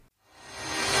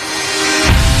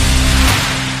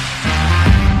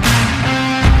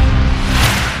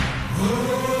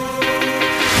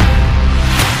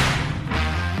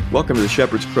Welcome to the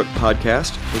Shepherd's Crook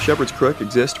podcast. The Shepherd's Crook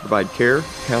exists to provide care,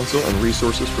 counsel, and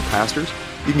resources for pastors.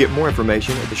 You can get more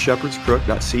information at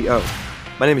theshepherdscrook.co.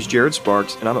 My name is Jared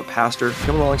Sparks, and I'm a pastor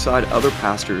coming alongside other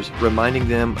pastors, reminding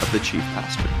them of the chief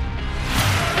pastor.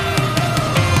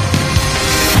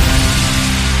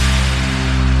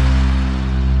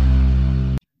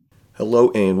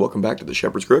 Hello, and welcome back to the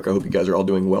Shepherd's Crook. I hope you guys are all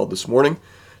doing well this morning.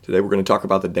 Today we're going to talk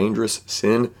about the dangerous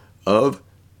sin of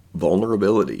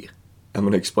vulnerability. I'm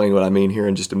going to explain what I mean here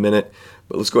in just a minute,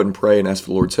 but let's go ahead and pray and ask for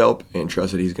the Lord's help and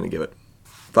trust that He's going to give it.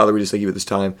 Father, we just thank you for this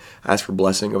time. I ask for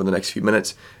blessing over the next few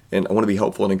minutes, and I want to be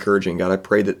helpful and encouraging. God, I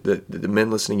pray that the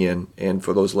men listening in, and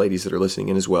for those ladies that are listening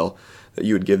in as well, that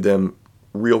you would give them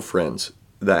real friends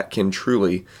that can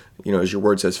truly, as your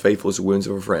word says, faithful as the wounds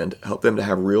of a friend, help them to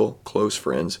have real close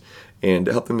friends and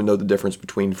help them to know the difference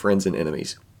between friends and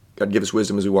enemies. God, give us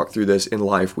wisdom as we walk through this. In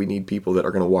life, we need people that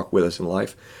are going to walk with us in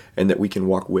life and that we can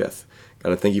walk with.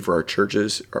 God, I thank you for our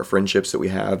churches, our friendships that we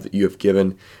have, that you have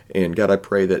given. And God, I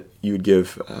pray that you would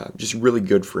give just really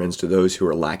good friends to those who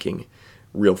are lacking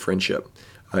real friendship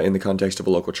in the context of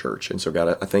a local church. And so,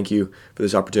 God, I thank you for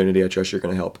this opportunity. I trust you're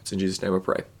going to help. It's in Jesus' name I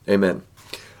pray. Amen.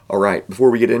 All right,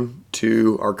 before we get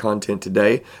into our content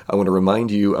today, I want to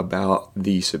remind you about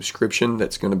the subscription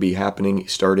that's going to be happening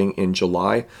starting in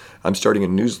July. I'm starting a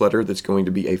newsletter that's going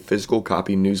to be a physical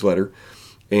copy newsletter,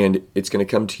 and it's going to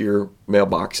come to your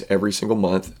mailbox every single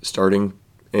month starting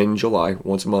in July,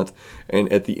 once a month.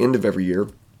 And at the end of every year,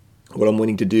 what I'm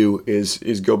wanting to do is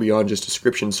go beyond just a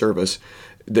subscription service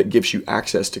that gives you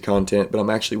access to content, but I'm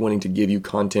actually wanting to give you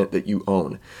content that you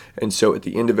own. And so at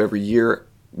the end of every year,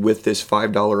 with this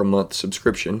 $5 a month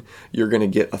subscription, you're going to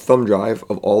get a thumb drive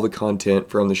of all the content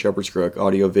from the Shepherd's Crook,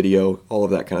 audio, video, all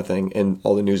of that kind of thing, and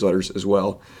all the newsletters as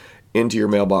well, into your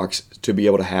mailbox to be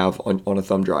able to have on a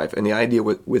thumb drive. And the idea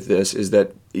with this is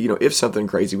that, if something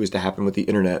crazy was to happen with the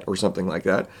internet or something like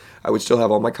that, I would still have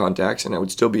all my contacts and I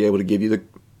would still be able to give you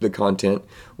the content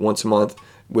once a month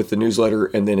with the newsletter,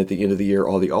 and then at the end of the year,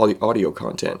 all the audio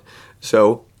content.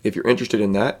 So if you're interested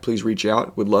in that, please reach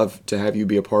out. Would love to have you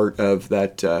be a part of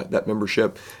that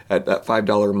membership at that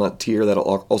 $5 a month tier. That'll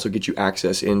also get you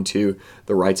access into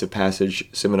the Rites of Passage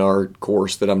seminar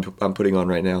course that I'm putting on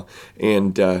right now,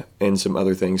 and some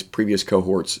other things, previous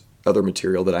cohorts, other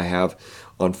material that I have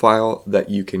on file that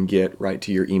you can get right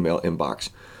to your email inbox.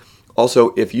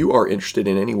 Also, if you are interested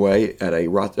in any way at a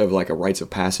Rites of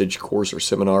Passage course or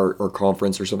seminar or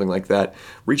conference or something like that,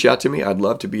 reach out to me. I'd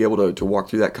love to be able to walk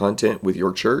through that content with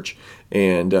your church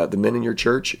and the men in your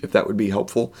church, if that would be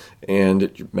helpful.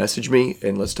 And message me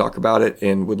and let's talk about it,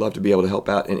 and would love to be able to help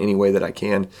out in any way that I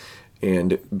can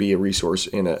and be a resource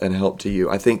and a help to you.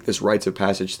 I think this Rites of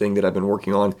Passage thing that I've been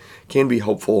working on can be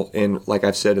helpful, and like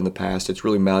I've said in the past, it's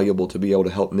really malleable to be able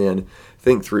to help men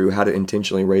think through how to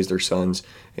intentionally raise their sons,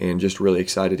 and just really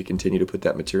excited to continue to put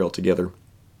that material together.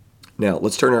 Now,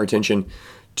 let's turn our attention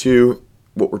to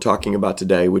what we're talking about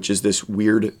today, which is this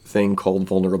weird thing called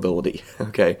vulnerability.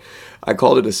 Okay, I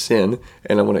called it a sin,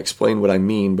 and I want to explain what I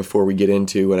mean before we get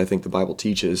into what I think the Bible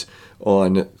teaches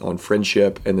on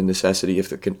friendship and the necessity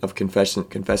of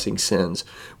confessing sins,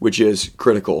 which is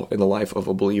critical in the life of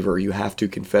a believer. You have to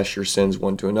confess your sins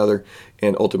one to another,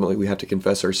 and ultimately we have to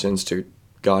confess our sins to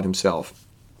God Himself.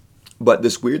 But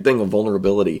this weird thing of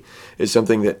vulnerability is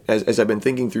something that, as I've been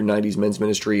thinking through 90s men's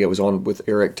ministry, I was on with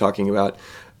Eric talking about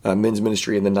men's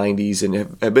ministry in the 90s,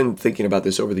 and have been thinking about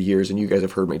this over the years, and you guys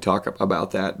have heard me talk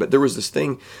about that. But there was this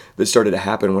thing that started to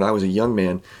happen when I was a young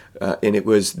man, and it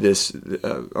was this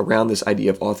around this idea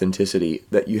of authenticity,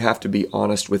 that you have to be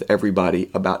honest with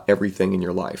everybody about everything in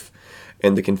your life.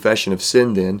 And the confession of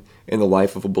sin then in the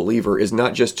life of a believer is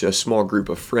not just to a small group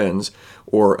of friends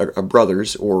or a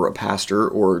brothers or a pastor,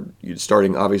 or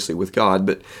starting obviously with God,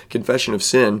 but confession of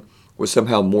sin was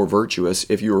somehow more virtuous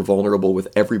if you were vulnerable with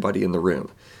everybody in the room.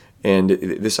 And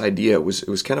this idea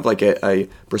was kind of like a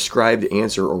prescribed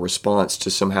answer or response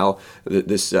to somehow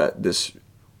this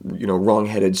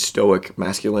wrong-headed stoic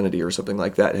masculinity or something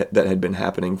like that had been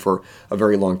happening for a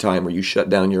very long time, where you shut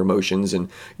down your emotions and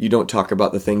you don't talk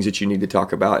about the things that you need to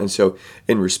talk about. And so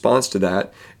in response to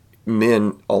that,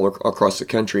 men all across the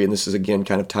country, and this is again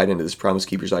kind of tied into this Promise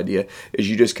Keepers idea, is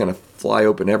you just kind of fly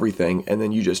open everything, and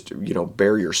then you just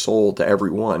bare your soul to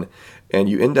everyone, and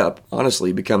you end up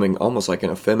honestly becoming almost like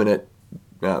an effeminate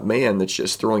man that's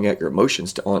just throwing out your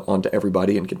emotions onto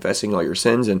everybody and confessing all your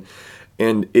sins, and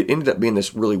it ended up being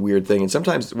this really weird thing. And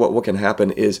sometimes what can happen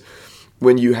is,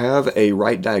 when you have a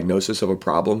right diagnosis of a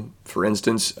problem, for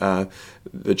instance,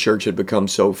 the church had become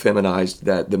so feminized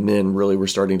that the men really were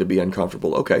starting to be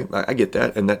uncomfortable. Okay, I get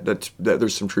that, and that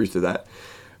there's some truth to that.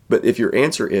 But if your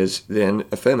answer is then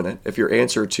effeminate, if your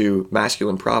answer to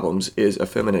masculine problems is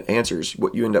effeminate answers,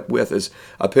 what you end up with is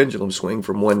a pendulum swing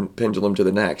from one pendulum to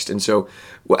the next. And so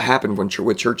what happened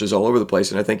with churches all over the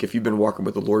place, and I think if you've been walking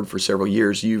with the Lord for several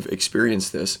years, you've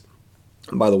experienced this.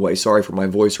 And by the way, sorry for my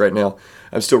voice right now.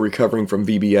 I'm still recovering from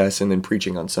VBS and then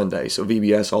preaching on Sunday. So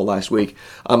VBS all last week,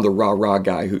 I'm the rah-rah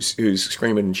guy who's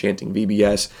screaming and chanting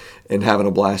VBS and having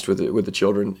a blast with it with the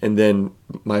children. And then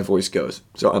my voice goes.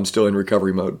 So I'm still in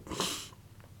recovery mode.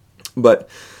 But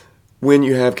when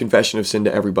you have confession of sin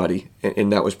to everybody,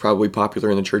 and that was probably popular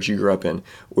in the church you grew up in,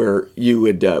 where you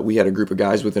would, we had a group of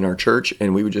guys within our church,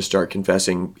 and we would just start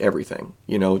confessing everything,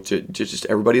 to just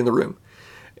everybody in the room.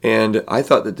 And I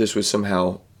thought that this was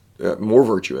somehow more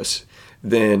virtuous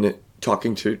than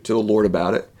talking to the Lord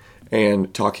about it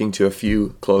and talking to a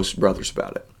few close brothers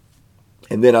about it.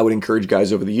 And then I would encourage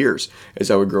guys over the years. As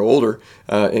I would grow older,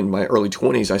 in my early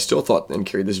 20s, I still thought and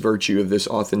carried this virtue of this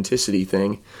authenticity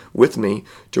thing with me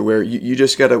to where you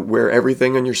just got to wear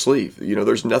everything on your sleeve.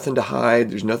 There's nothing to hide.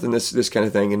 There's nothing this kind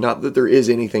of thing. And not that there is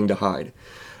anything to hide,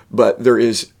 but there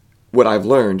is what I've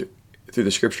learned through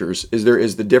the scriptures is there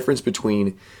is the difference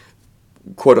between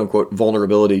quote unquote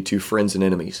vulnerability to friends and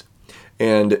enemies.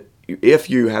 And if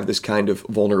you have this kind of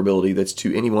vulnerability that's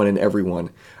to anyone and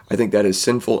everyone, I think that is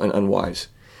sinful and unwise.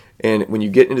 And when you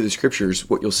get into the scriptures,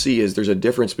 what you'll see is there's a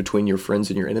difference between your friends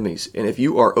and your enemies. And if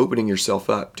you are opening yourself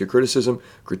up to criticism,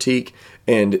 critique,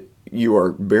 and you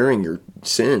are bearing your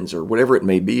sins or whatever it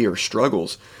may be or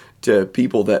struggles to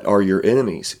people that are your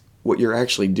enemies, what you're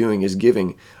actually doing is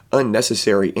giving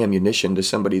unnecessary ammunition to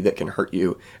somebody that can hurt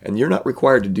you, and you're not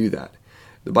required to do that.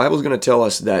 The Bible is going to tell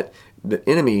us that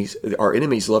our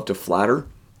enemies love to flatter,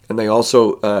 and they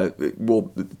also will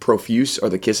profuse are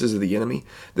the kisses of the enemy.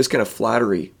 This kind of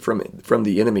flattery from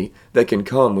the enemy that can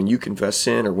come when you confess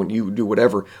sin or when you do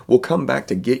whatever will come back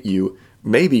to get you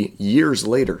maybe years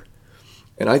later.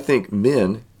 And I think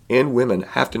men and women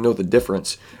have to know the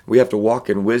difference. We have to walk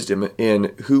in wisdom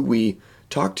in who we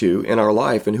talk to in our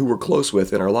life and who we're close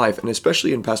with in our life, and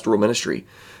especially in pastoral ministry.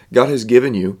 God has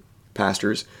given you,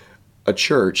 pastors, a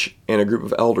church and a group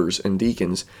of elders and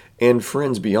deacons and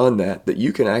friends beyond that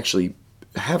you can actually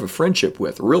have a friendship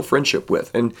with, a real friendship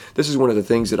with. And this is one of the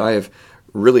things that I have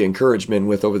really encouraged men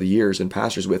with over the years and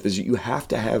pastors with is you have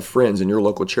to have friends in your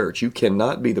local church. You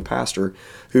cannot be the pastor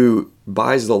who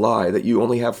buys the lie that you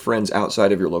only have friends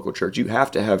outside of your local church. You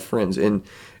have to have friends in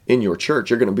your church.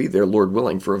 You're going to be there, Lord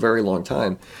willing, for a very long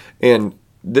time. And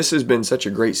this has been such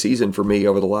a great season for me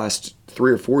over the last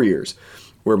 3 or 4 years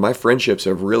where my friendships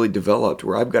have really developed,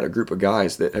 where I've got a group of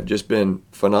guys that have just been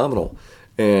phenomenal.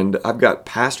 And I've got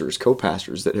pastors,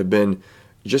 co-pastors that have been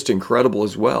just incredible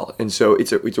as well. And so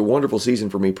it's a wonderful season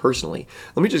for me personally.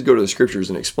 Let me just go to the scriptures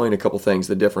and explain a couple things,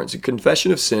 the difference. A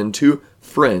confession of sin to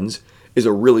friends is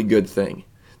a really good thing.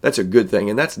 That's a good thing,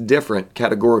 and that's different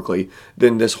categorically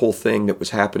than this whole thing that was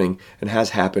happening and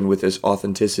has happened with this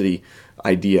authenticity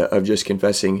idea of just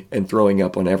confessing and throwing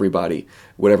up on everybody,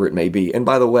 whatever it may be. And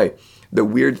by the way, the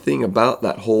weird thing about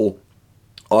that whole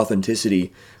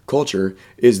authenticity culture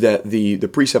is that the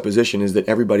presupposition is that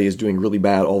everybody is doing really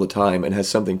bad all the time and has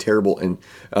something terrible and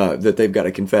that they've got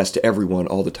to confess to everyone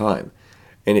all the time.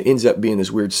 And it ends up being this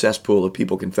weird cesspool of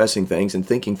people confessing things and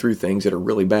thinking through things that are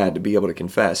really bad to be able to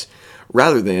confess,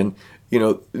 rather than,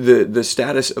 the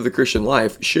status of the Christian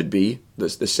life should be,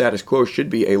 the status quo should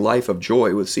be a life of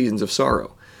joy with seasons of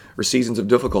sorrow or seasons of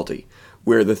difficulty,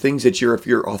 where the things that if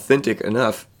you're authentic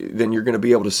enough, then you're going to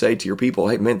be able to say to your people,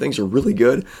 hey man, things are really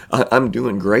good. I'm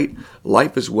doing great.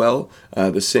 Life is well.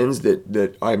 The sins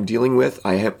that I'm dealing with,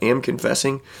 I am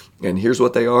confessing, and here's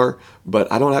what they are,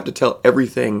 but I don't have to tell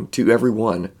everything to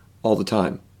everyone all the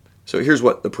time. So here's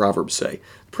what the Proverbs say.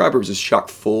 Proverbs is chock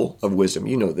full of wisdom.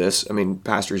 You know this. I mean,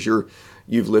 pastors,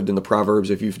 you've lived in the Proverbs.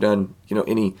 If you've done,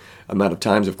 any amount of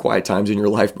times of quiet times in your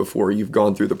life before, you've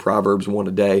gone through the Proverbs one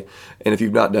a day. And if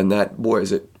you've not done that, boy,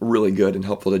 is it really good and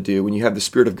helpful to do. When you have the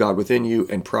Spirit of God within you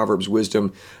and Proverbs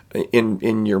wisdom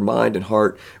in your mind and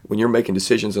heart, when you're making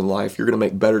decisions in life, you're going to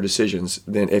make better decisions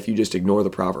than if you just ignore the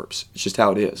Proverbs. It's just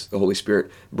how it is. The Holy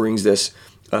Spirit brings this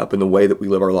up in the way that we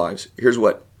live our lives. Here's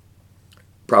what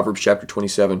Proverbs chapter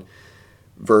 27,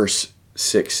 verse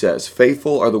 6 says.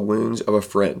 Faithful are the wounds of a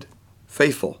friend.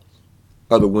 Faithful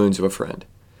are the wounds of a friend.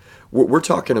 We're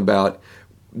talking about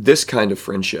this kind of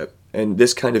friendship and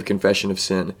this kind of confession of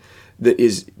sin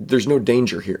there's no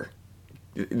danger here.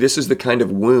 This is the kind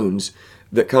of wounds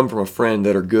that come from a friend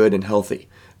that are good and healthy.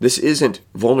 This isn't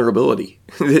vulnerability.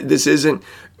 This isn't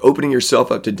opening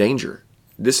yourself up to danger.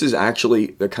 This is actually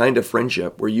the kind of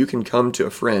friendship where you can come to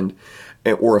a friend,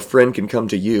 or a friend can come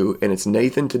to you, and it's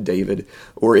Nathan to David,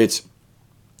 or it's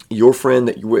your friend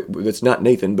that's not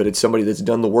Nathan, but it's somebody that's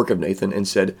done the work of Nathan and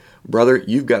said, brother,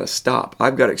 you've got to stop.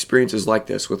 I've got experiences like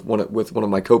this with one of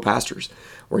my co-pastors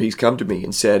where he's come to me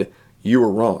and said, you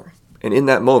were wrong. And in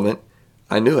that moment,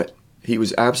 I knew it. He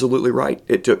was absolutely right.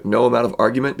 It took no amount of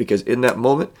argument because in that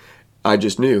moment, I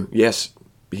just knew, yes,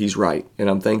 he's right. And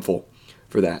I'm thankful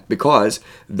for that because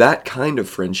that kind of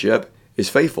friendship is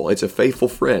faithful. It's a faithful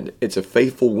friend. It's a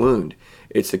faithful wound.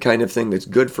 It's the kind of thing that's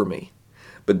good for me.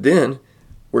 But then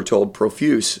we're told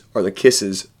profuse are the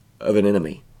kisses of an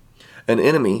enemy. An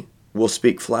enemy will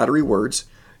speak flattery words.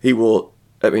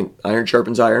 Iron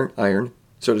sharpens iron.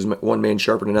 So does one man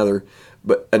sharpen another.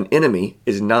 But an enemy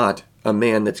is not a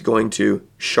man that's going to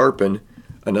sharpen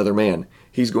another man.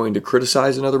 He's going to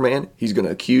criticize another man. He's going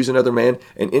to accuse another man.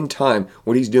 And in time,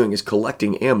 what he's doing is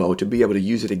collecting ammo to be able to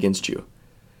use it against you.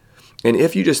 And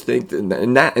if you just think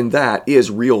that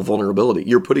is real vulnerability,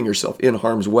 you're putting yourself in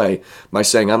harm's way by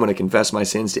saying, I'm going to confess my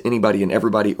sins to anybody and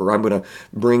everybody, or I'm going to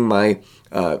bring my,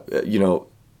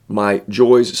 my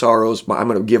joys, sorrows, I'm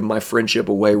going to give my friendship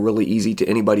away really easy to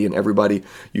anybody and everybody.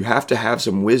 You have to have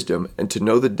some wisdom and to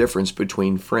know the difference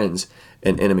between friends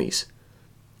and enemies.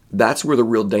 That's where the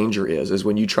real danger is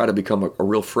when you try to become a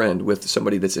real friend with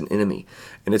somebody that's an enemy.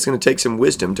 And it's going to take some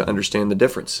wisdom to understand the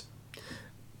difference.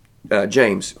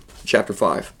 James chapter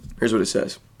 5. Here's what it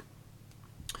says.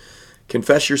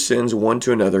 Confess your sins one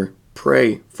to another.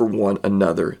 Pray for one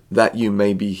another that you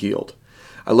may be healed.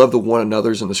 I love the one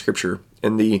another's in the scripture.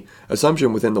 And the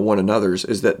assumption within the one another's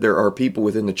is that there are people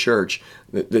within the church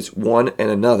that's one and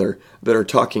another that are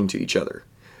talking to each other.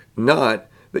 Not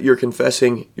that you're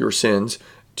confessing your sins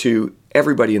to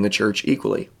everybody in the church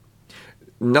equally.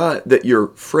 Not that you're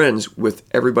friends with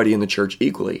everybody in the church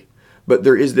equally. But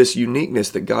there is this uniqueness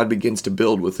that God begins to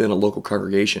build within a local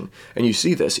congregation. And you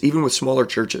see this even with smaller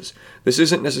churches. This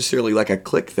isn't necessarily like a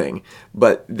clique thing,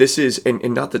 but this is, and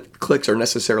not that cliques are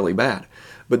necessarily bad,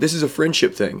 but this is a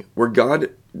friendship thing where God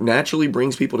naturally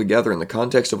brings people together in the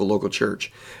context of a local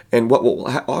church. And what will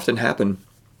often happen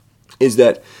is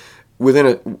that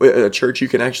within a church, you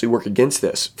can actually work against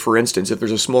this. For instance, if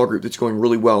there's a small group that's going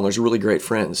really well and there's really great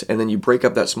friends, and then you break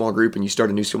up that small group and you start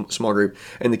a new small group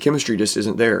and the chemistry just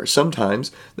isn't there,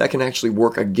 sometimes that can actually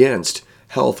work against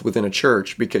health within a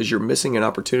church because you're missing an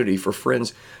opportunity for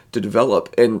friends to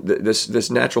develop. And this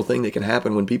natural thing that can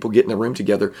happen when people get in a room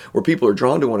together where people are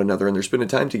drawn to one another and they're spending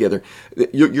time together,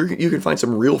 you can find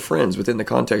some real friends within the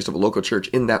context of a local church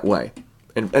in that way.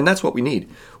 And that's what we need.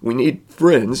 We need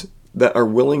friends that are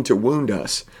willing to wound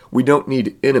us. We don't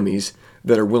need enemies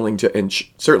that are willing to, and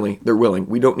certainly they're willing.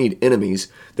 We don't need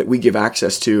enemies that we give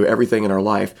access to everything in our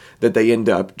life that they end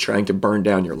up trying to burn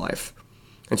down your life.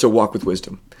 And so walk with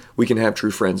wisdom. We can have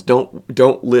true friends.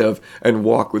 Don't live and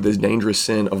walk with this dangerous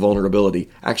sin of vulnerability.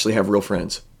 Actually have real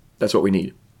friends. That's what we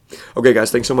need. Okay,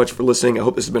 guys, thanks so much for listening. I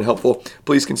hope this has been helpful.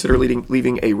 Please consider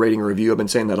leaving a rating or review. I've been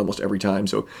saying that almost every time.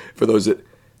 So for those that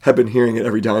have been hearing it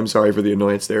every time, sorry for the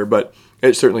annoyance there, but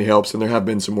it certainly helps, and there have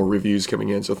been some more reviews coming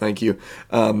in, so thank you.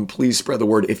 Please spread the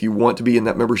word. If you want to be in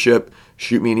that membership,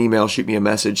 shoot me an email, shoot me a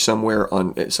message somewhere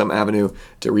on some avenue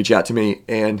to reach out to me,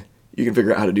 and you can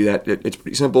figure out how to do that. It's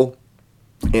pretty simple,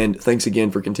 and thanks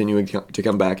again for continuing to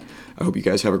come back. I hope you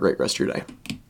guys have a great rest of your day.